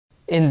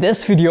In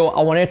this video,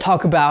 I want to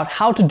talk about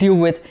how to deal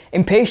with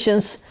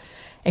impatience,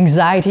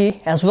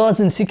 anxiety, as well as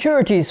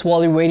insecurities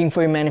while you're waiting for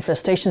your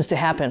manifestations to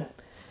happen.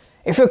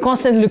 If you're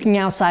constantly looking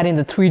outside in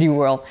the 3D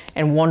world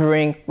and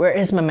wondering, where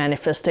is my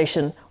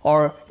manifestation?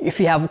 Or if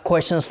you have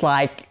questions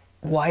like,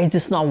 why is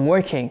this not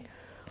working?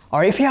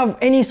 Or if you have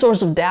any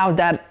source of doubt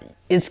that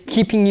is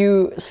making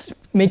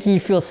you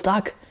feel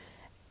stuck,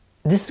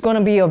 this is going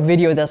to be a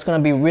video that's going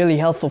to be really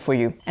helpful for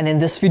you. And in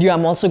this video,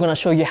 I'm also going to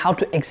show you how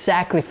to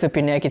exactly flip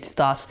your negative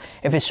thoughts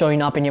if it's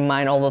showing up in your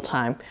mind all the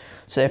time.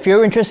 So if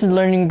you're interested in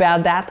learning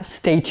about that,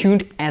 stay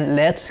tuned and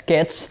let's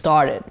get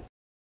started.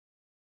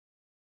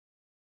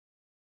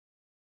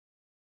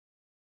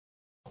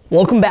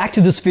 Welcome back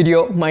to this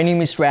video. My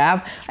name is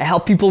Rav. I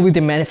help people with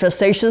their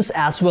manifestations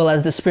as well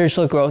as the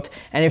spiritual growth.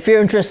 And if you're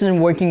interested in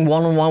working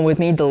one-on-one with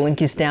me, the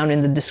link is down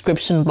in the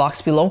description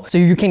box below. So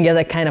you can get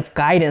that kind of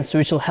guidance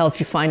which will help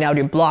you find out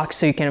your blocks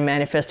so you can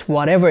manifest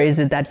whatever is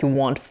it that you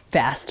want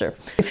faster.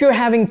 If you're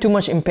having too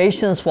much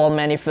impatience while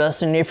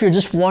manifesting, if you're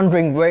just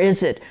wondering where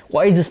is it,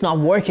 why is this not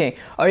working,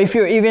 or if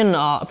you're even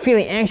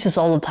feeling anxious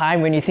all the time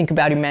when you think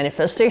about your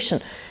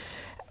manifestation,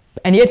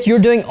 and yet you're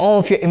doing all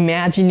of your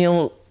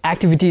imaginal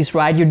activities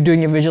right, you're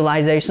doing your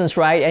visualizations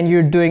right, and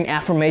you're doing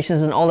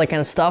affirmations and all that kind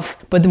of stuff,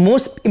 but the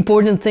most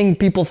important thing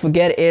people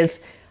forget is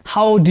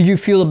how do you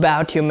feel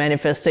about your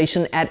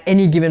manifestation at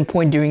any given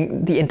point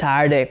during the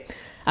entire day.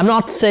 I'm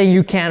not saying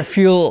you can't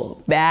feel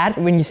bad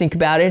when you think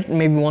about it,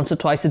 maybe once or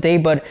twice a day,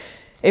 but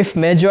if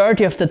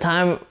majority of the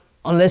time,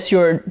 unless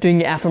you're doing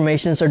your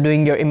affirmations or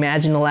doing your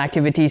imaginal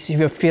activities, if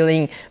you're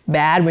feeling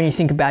bad when you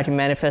think about your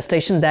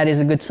manifestation, that is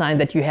a good sign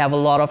that you have a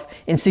lot of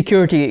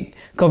insecurity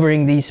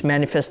covering these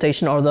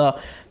manifestation or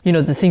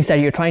the things that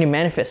you're trying to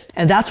manifest.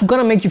 And that's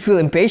gonna make you feel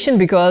impatient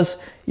because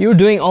you're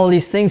doing all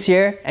these things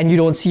here and you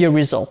don't see a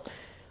result.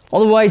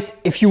 Otherwise,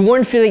 if you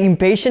weren't feeling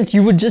impatient,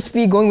 you would just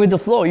be going with the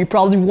flow. You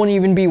probably wouldn't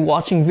even be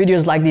watching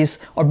videos like these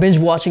or binge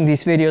watching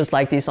these videos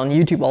like this on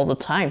YouTube all the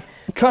time.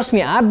 Trust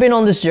me, I've been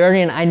on this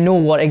journey and I know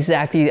what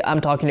exactly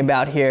I'm talking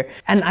about here.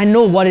 And I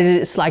know what it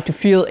is like to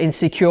feel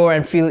insecure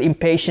and feel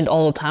impatient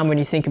all the time when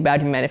you think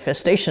about your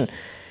manifestation.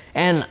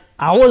 And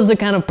I was the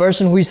kind of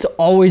person who used to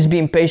always be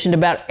impatient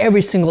about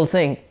every single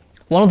thing.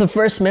 One of the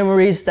first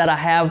memories that I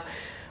have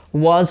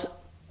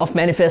of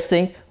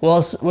manifesting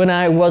was when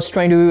I was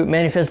trying to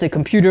manifest a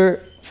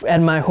computer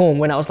at my home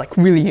when I was like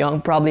really young.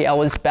 Probably I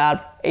was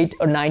about 8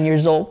 or 9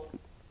 years old.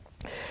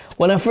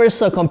 When I first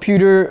saw a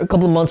computer a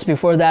couple of months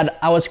before that,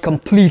 I was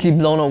completely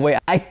blown away.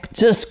 I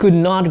just could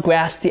not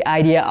grasp the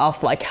idea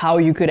of like how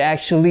you could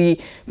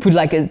actually put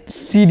like a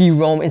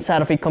CD-ROM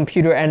inside of a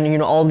computer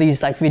and all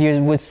these like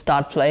videos would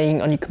start playing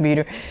on your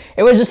computer.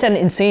 It was just an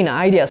insane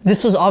idea.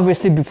 This was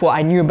obviously before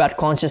I knew about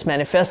conscious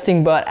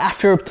manifesting, but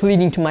after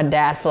pleading to my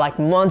dad for like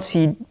months,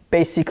 he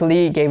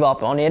basically gave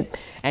up on it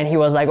and he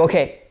was like,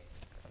 okay,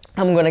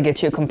 I'm gonna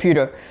get you a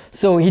computer.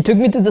 So he took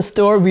me to the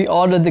store, we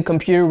ordered the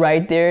computer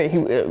right there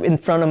in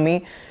front of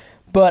me,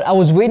 but I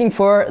was waiting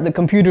for the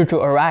computer to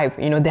arrive.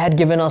 They had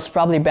given us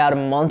probably about a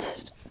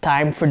month's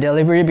time for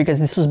delivery because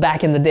this was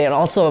back in the day. And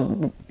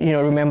also,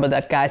 remember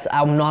that guys,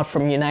 I'm not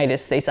from the United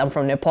States, I'm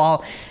from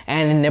Nepal,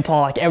 and in Nepal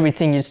like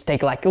everything used to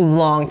take like a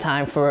long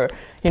time for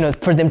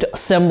them to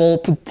assemble,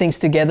 put things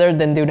together,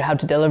 then they would have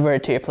to deliver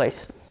it to your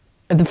place.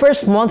 And the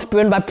first month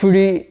went by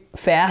pretty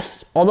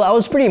fast, although I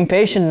was pretty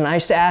impatient and I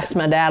used to ask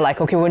my dad like,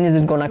 okay, when is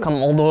it gonna come?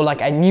 Although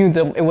like I knew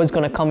that it was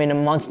gonna come in a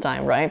month's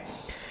time, right?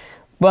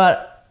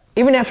 But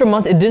even after a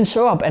month, it didn't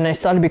show up and I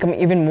started becoming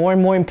even more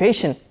and more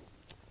impatient.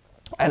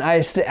 And I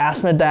used to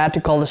ask my dad to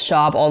call the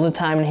shop all the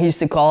time and he used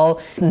to call.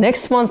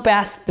 Next month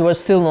passed, there was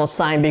still no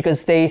sign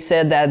because they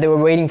said that they were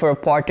waiting for a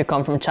part to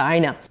come from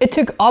China. It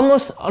took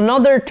almost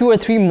another 2 or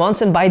 3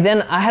 months and by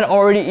then I had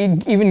already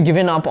even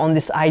given up on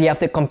this idea of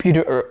the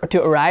computer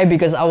to arrive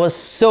because I was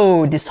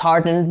so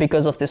disheartened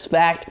because of this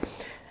fact.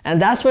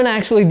 And that's when I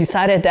actually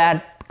decided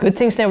that good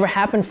things never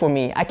happen for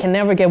me. I can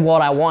never get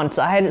what I want.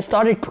 So I had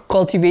started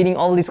cultivating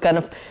all these kind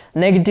of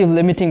negative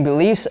limiting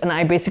beliefs and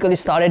I basically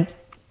started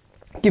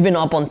giving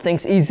up on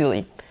things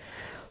easily.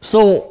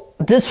 So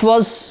this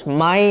was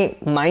my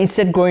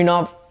mindset growing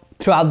up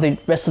throughout the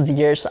rest of the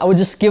years. I would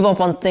just give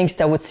up on things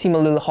that would seem a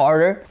little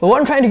harder. But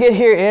what I'm trying to get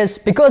here is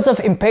because of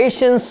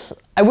impatience,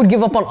 I would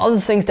give up on other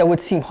things that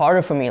would seem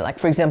harder for me. Like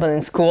for example, in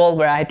school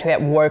where I had to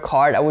work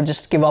hard, I would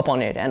just give up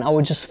on it and I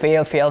would just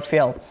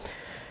fail.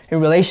 In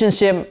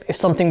relationship, if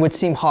something would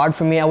seem hard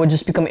for me, I would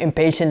just become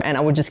impatient and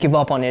I would just give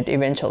up on it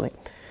eventually.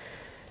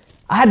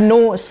 I had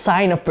no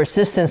sign of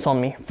persistence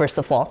on me, first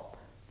of all.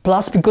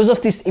 Plus, because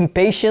of this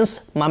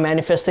impatience, my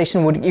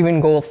manifestation would even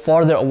go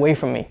farther away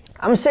from me.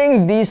 I'm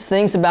saying these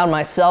things about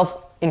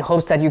myself in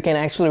hopes that you can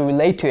actually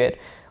relate to it,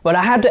 but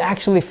I had to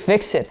actually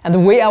fix it. And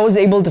the way I was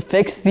able to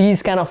fix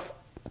these kind of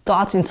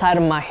thoughts inside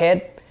of my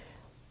head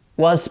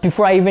was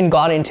before I even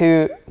got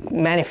into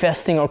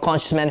manifesting or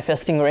conscious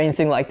manifesting or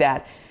anything like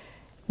that.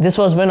 This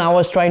was when I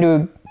was trying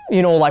to,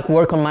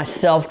 work on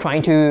myself,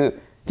 trying to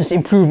just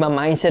improve my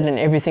mindset and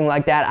everything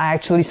like that. I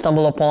actually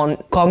stumbled upon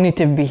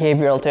cognitive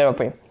behavioral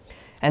therapy.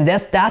 And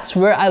that's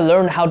where I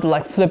learned how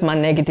to flip my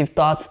negative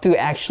thoughts to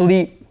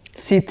actually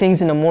see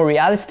things in a more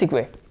realistic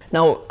way.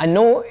 Now, I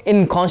know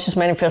in conscious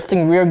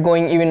manifesting, we're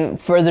going even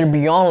further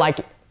beyond like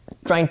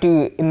trying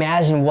to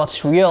imagine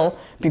what's real,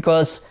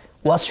 because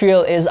what's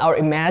real is our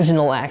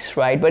imaginal acts,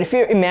 right? But if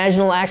your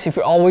imaginal acts, if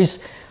you're always,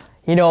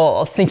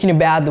 thinking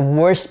about the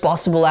worst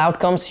possible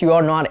outcomes, you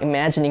are not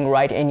imagining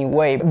right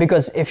anyway.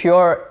 Because if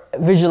you're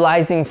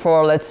visualizing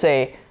for, let's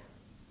say,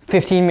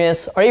 15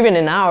 minutes or even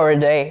an hour a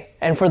day,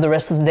 and for the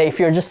rest of the day, if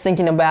you're just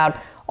thinking about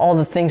all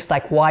the things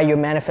like why your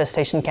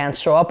manifestation can't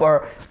show up,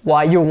 or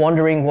why you're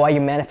wondering why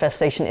your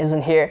manifestation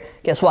isn't here,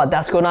 guess what?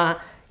 That's gonna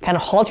kind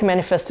of halt your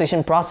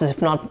manifestation process,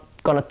 if not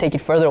gonna take it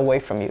further away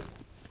from you.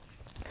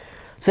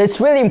 So it's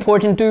really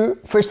important to,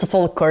 first of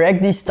all,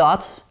 correct these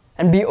thoughts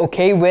and be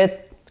okay with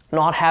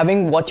not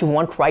having what you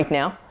want right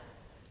now.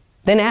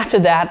 Then after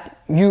that,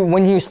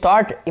 when you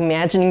start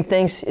imagining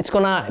things, it's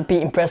gonna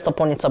be impressed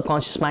upon your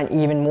subconscious mind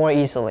even more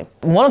easily.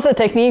 One of the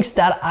techniques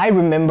that I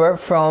remember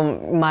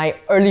from my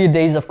earlier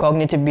days of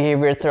cognitive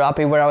behavior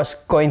therapy, where I was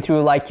going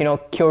through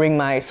curing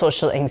my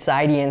social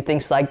anxiety and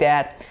things like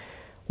that,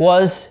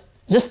 was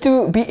just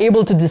to be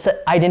able to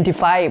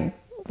identify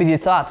with your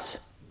thoughts.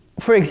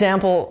 For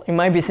example, you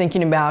might be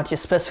thinking about your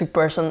specific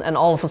person, and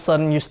all of a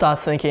sudden you start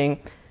thinking,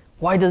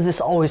 why does this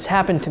always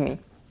happen to me?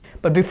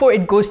 But before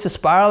it goes to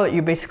spiral,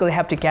 you basically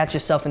have to catch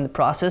yourself in the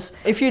process.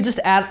 If you just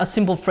add a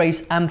simple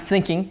phrase, I'm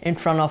thinking, in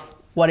front of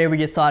whatever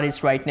your thought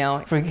is right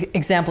now. For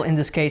example, in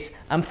this case,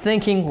 I'm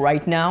thinking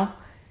right now,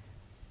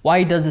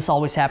 why does this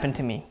always happen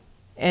to me?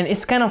 And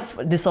it's kind of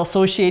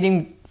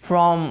disassociating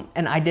from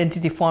an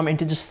identity form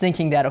into just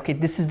thinking that, okay,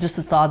 this is just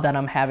a thought that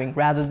I'm having,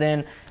 rather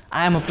than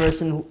I'm a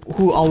person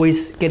who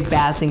always get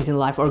bad things in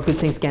life, or good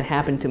things can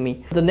happen to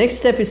me. The next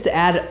step is to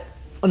add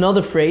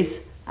another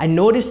phrase, I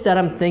notice that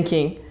I'm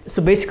thinking.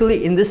 So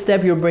basically in this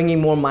step, you're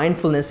bringing more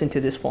mindfulness into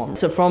this form.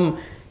 So from,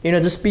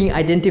 just being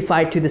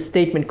identified to the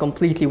statement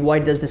completely, why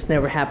does this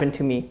never happen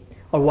to me?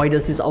 Or why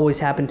does this always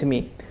happen to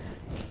me?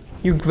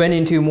 You went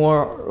into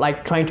more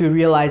like trying to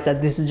realize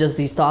that this is just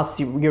these thoughts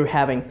you're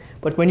having.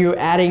 But when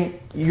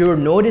you're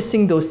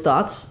noticing those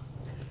thoughts,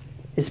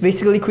 it's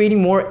basically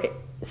creating more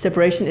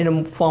separation in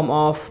a form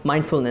of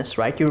mindfulness,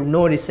 right? You're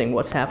noticing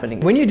what's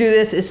happening. When you do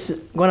this, it's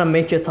gonna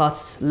make your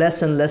thoughts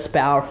less and less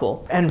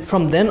powerful. And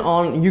from then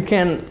on, you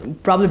can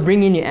probably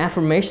bring in your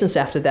affirmations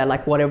after that,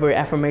 like whatever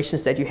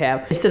affirmations that you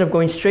have. Instead of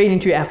going straight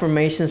into your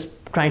affirmations,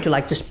 trying to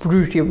just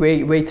brute your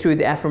way through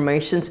the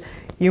affirmations,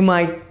 you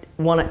might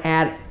wanna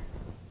add,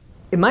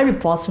 it might be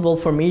possible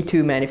for me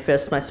to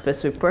manifest my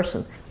specific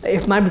person.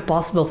 It might be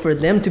possible for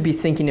them to be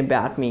thinking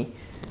about me.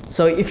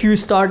 So if you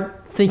start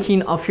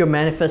thinking of your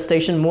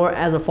manifestation more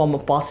as a form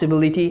of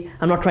possibility,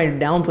 I'm not trying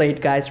to downplay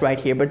it, guys, right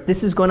here, but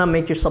this is gonna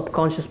make your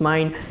subconscious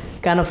mind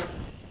kind of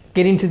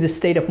get into this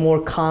state of more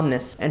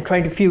calmness and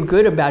trying to feel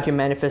good about your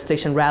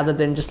manifestation, rather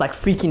than just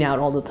freaking out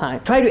all the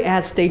time. Try to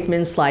add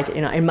statements like,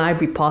 it might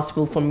be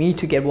possible for me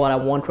to get what I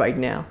want right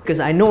now. Because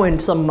I know in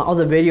some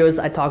other videos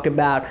I talked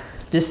about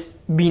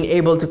just being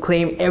able to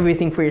claim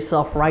everything for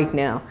yourself right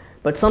now.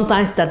 But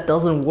sometimes that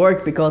doesn't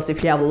work, because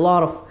if you have a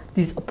lot of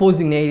these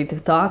opposing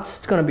negative thoughts,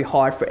 it's gonna be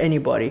hard for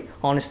anybody.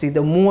 Honestly,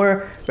 the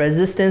more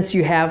resistance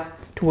you have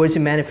towards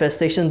your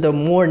manifestation, the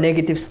more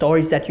negative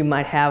stories that you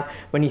might have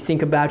when you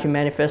think about your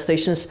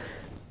manifestations,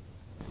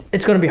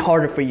 it's gonna be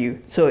harder for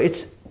you. So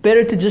it's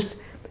better to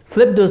just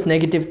flip those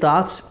negative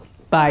thoughts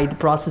by the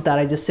process that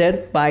I just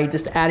said, by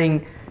just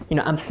adding,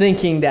 I'm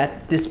thinking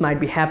that this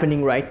might be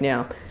happening right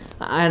now.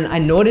 And I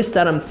noticed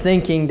that I'm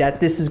thinking that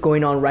this is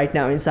going on right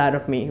now inside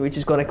of me, which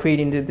is gonna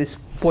create into this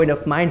point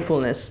of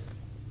mindfulness.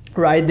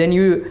 Right, then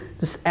you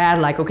just add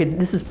okay,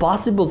 this is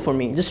possible for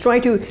me. Just try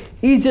to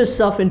ease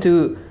yourself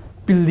into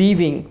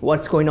believing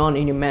what's going on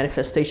in your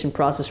manifestation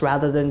process,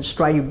 rather than just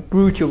try to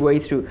brute your way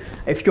through.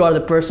 If you are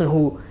the person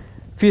who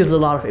feels a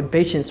lot of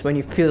impatience when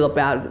you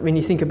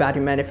think about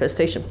your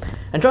manifestation.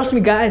 And trust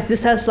me, guys,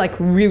 this has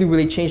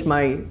really changed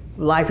my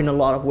life in a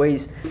lot of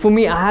ways. For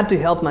me, I had to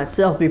help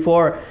myself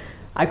before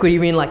I could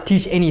even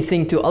teach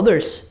anything to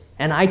others.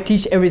 And I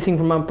teach everything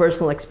from my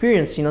personal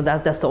experience.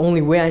 That's the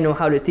only way I know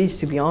how to teach,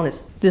 to be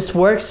honest. This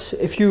works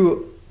if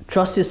you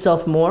trust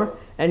yourself more,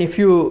 and if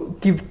you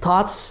give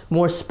thoughts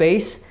more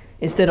space,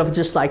 instead of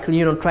just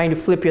trying to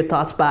flip your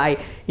thoughts by,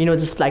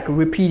 just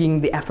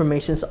repeating the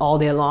affirmations all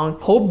day long.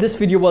 Hope this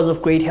video was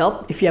of great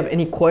help. If you have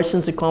any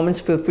questions or comments,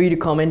 feel free to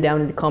comment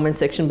down in the comment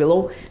section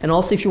below. And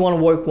also, if you want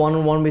to work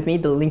one-on-one with me,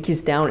 the link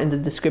is down in the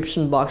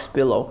description box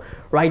below.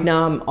 Right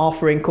now, I'm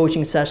offering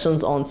coaching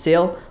sessions on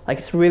sale.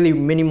 It's really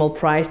minimal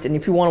price. And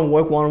if you want to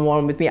work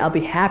one-on-one with me, I'll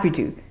be happy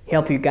to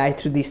help you guide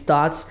through these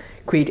thoughts,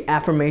 create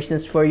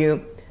affirmations for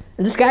you,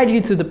 and just guide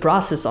you through the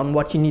process on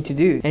what you need to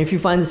do. And if you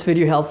find this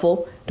video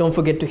helpful, don't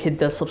forget to hit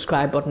the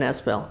subscribe button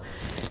as well.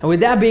 And with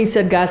that being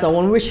said, guys, I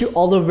want to wish you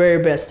all the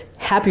very best.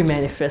 Happy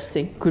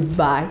manifesting.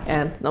 Goodbye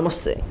and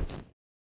namaste.